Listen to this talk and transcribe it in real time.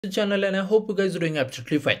the channel, and I hope you guys are doing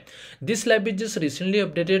absolutely fine. This lab is just recently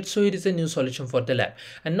updated, so here is a new solution for the lab.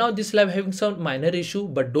 And now this lab having some minor issue,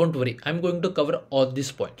 but don't worry, I'm going to cover all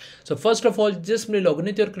this point. So first of all, just log in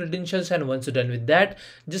with your credentials, and once you're done with that,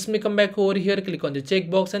 just come back over here, click on the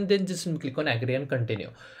checkbox, and then just click on agree and continue.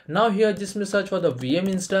 Now here just search for the VM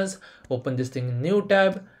instance, open this thing in new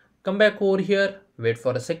tab, come back over here, wait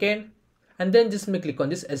for a second, and then just click on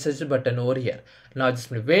this SSH button over here. Now just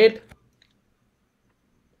wait.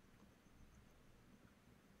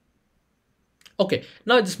 Okay,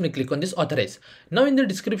 now just click on this authorize. Now in the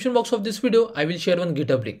description box of this video, I will share one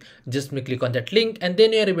GitHub link. Just click on that link and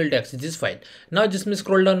then you are able to access this file. Now just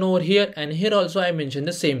scroll down over here, and here also I mentioned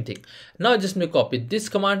the same thing. Now just copy this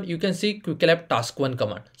command. You can see Qwiklabs task1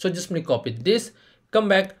 command. So just copy this, come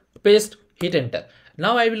back, paste, hit enter.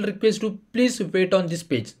 Now I will request you please wait on this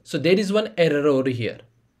page. So there is one error over here.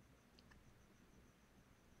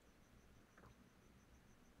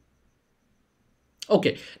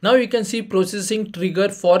 Okay, now you can see processing trigger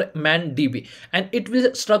for man db, and it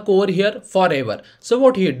will stuck over here forever. So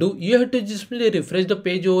what you do, you have to just refresh the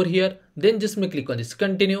page over here, then just click on this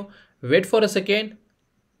continue, wait for a second.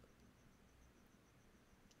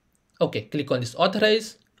 Okay, click on this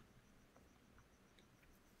authorize.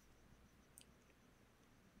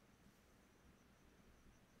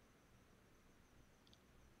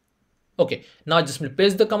 Okay, now just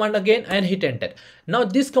paste the command again and hit enter. Now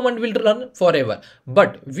this command will run forever,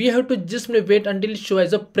 but we have to just wait until it shows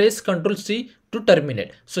as a press Ctrl C to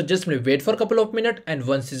terminate. So just wait for a couple of minutes, and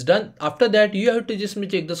once it's done, after that you have to just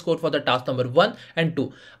check the score for the task number 1 and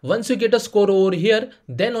 2. Once you get a score over here,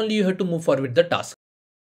 then only you have to move forward with the task.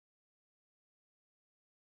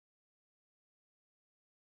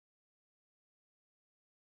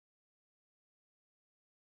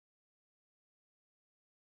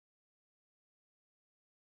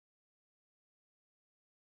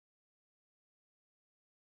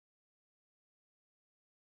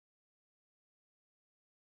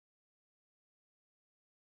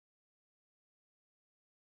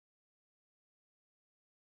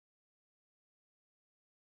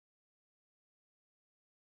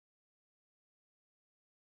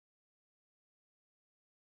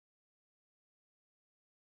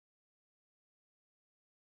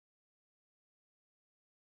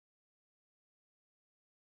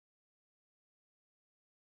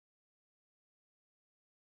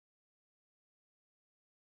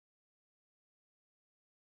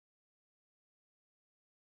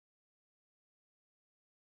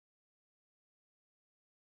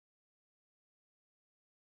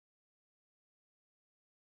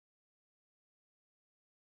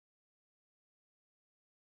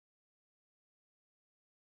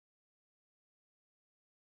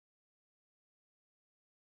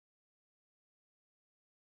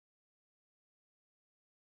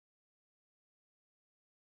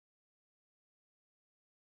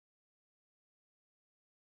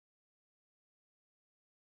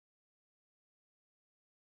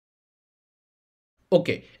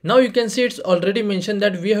 Okay, now you can see it's already mentioned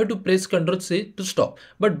that we have to press Ctrl C to stop.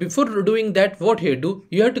 But before doing that, what you do,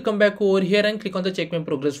 you have to come back over here and click on the check my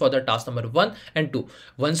progress for the task number 1 and 2.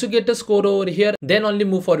 Once you get a score over here, then only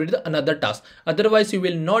move forward with another task. Otherwise, you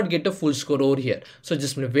will not get a full score over here. So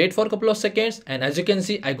just wait for a couple of seconds, and as you can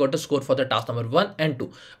see, I got a score for the task number 1 and 2.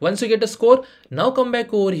 Once you get a score, now come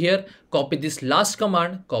back over here, copy this last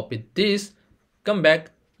command, copy this, come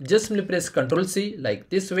back. Just press Ctrl C like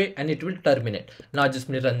this way, and it will terminate. Now just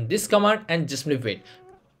run this command and just wait.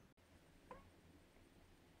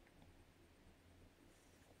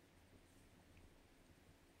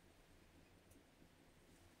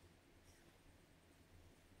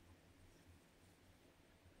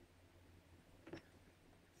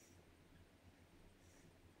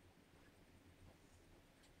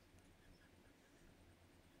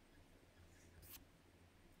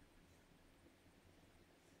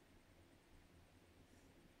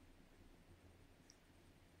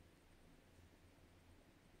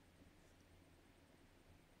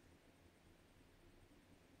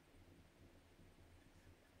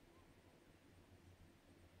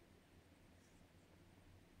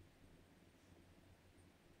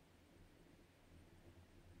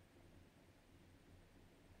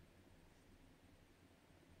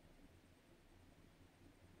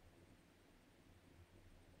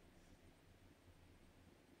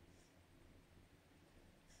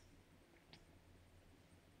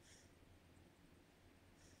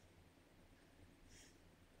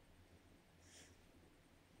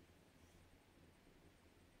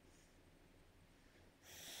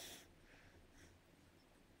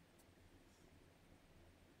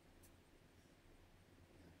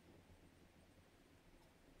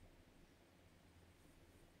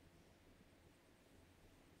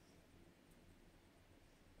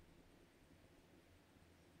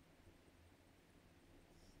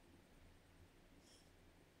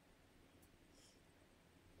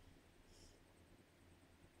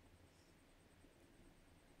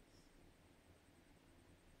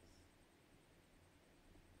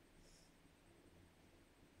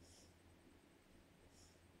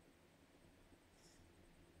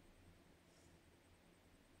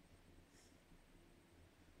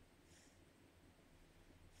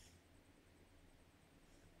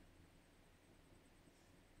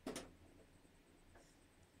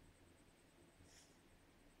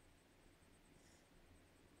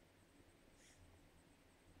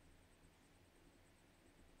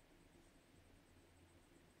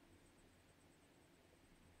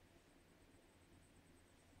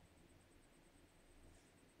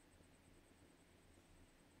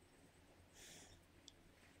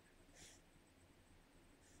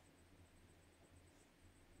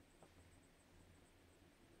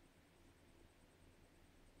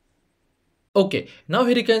 Okay, now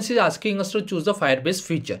here you can see asking us to choose the Firebase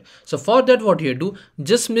feature. So for that, what you do,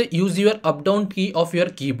 just use your up down key of your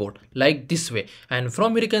keyboard like this way. And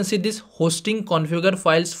from here you can see this hosting configure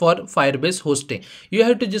files for Firebase hosting. You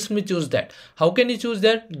have to just choose that. How can you choose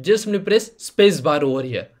that? Just press space bar over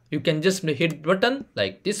here. You can just hit button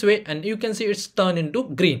like this way and you can see it's turned into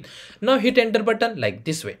green. Now hit enter button like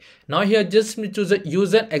this way. Now here just choose a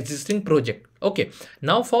user existing project. Okay,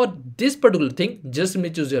 now for this particular thing, just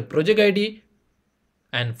choose your project ID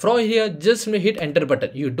and from here just hit enter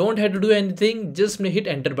button. You don't have to do anything, just hit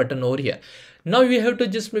enter button over here. Now we have to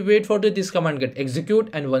just wait for this command get execute,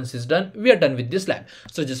 and once it's done, we are done with this lab.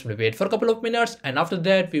 So just wait for a couple of minutes and after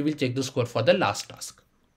that we will check the score for the last task.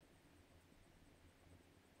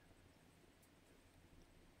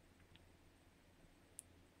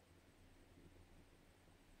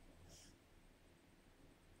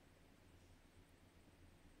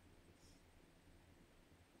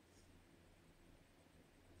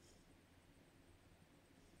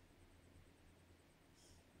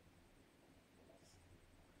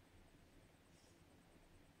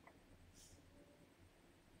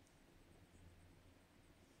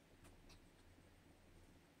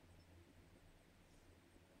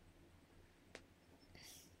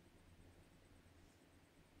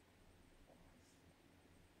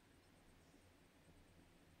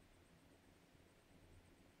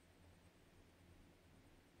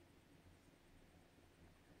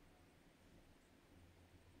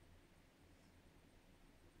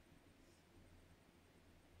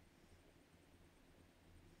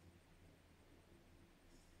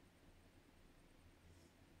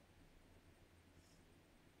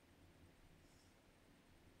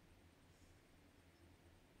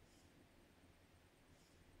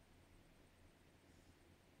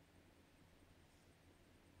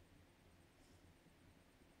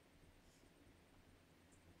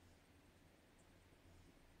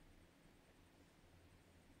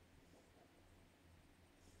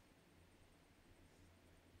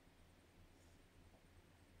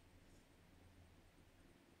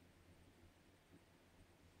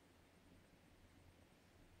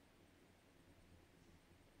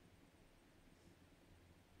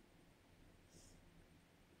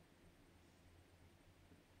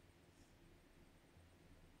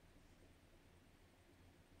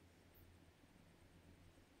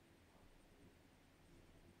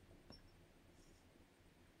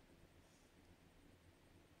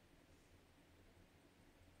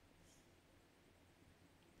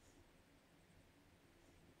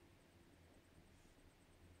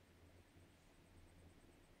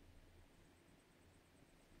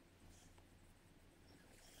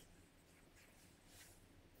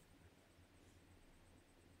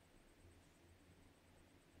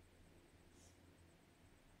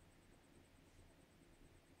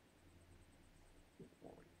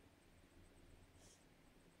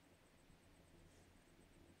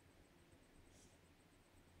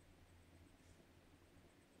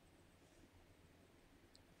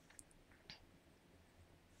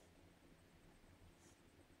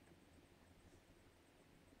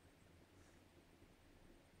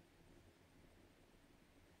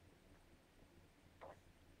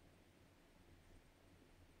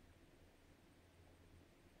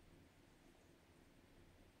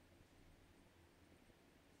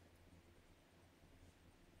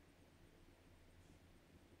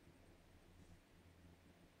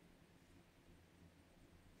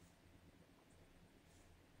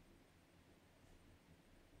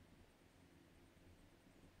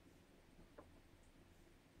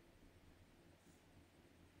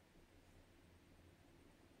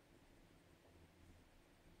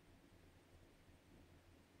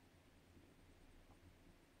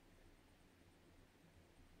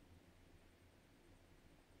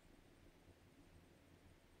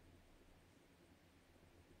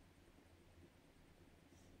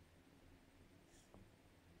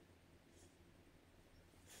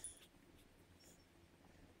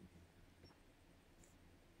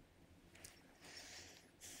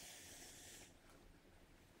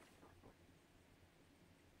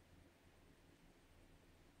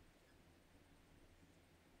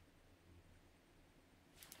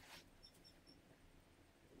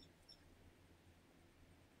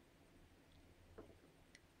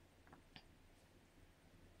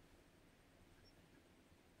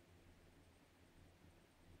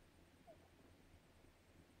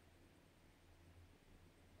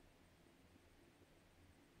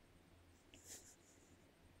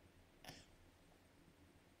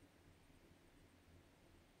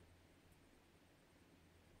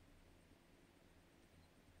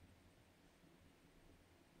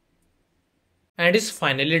 And it's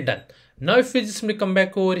finally done. Now if we just simply come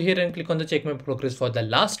back over here and click on the check my progress for the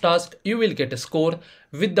last task, you will get a score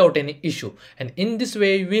without any issue. And in this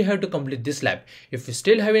way we have to complete this lab. If you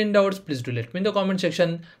still have any doubts, please do let me in the comment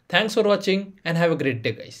section. Thanks for watching and have a great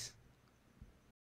day guys.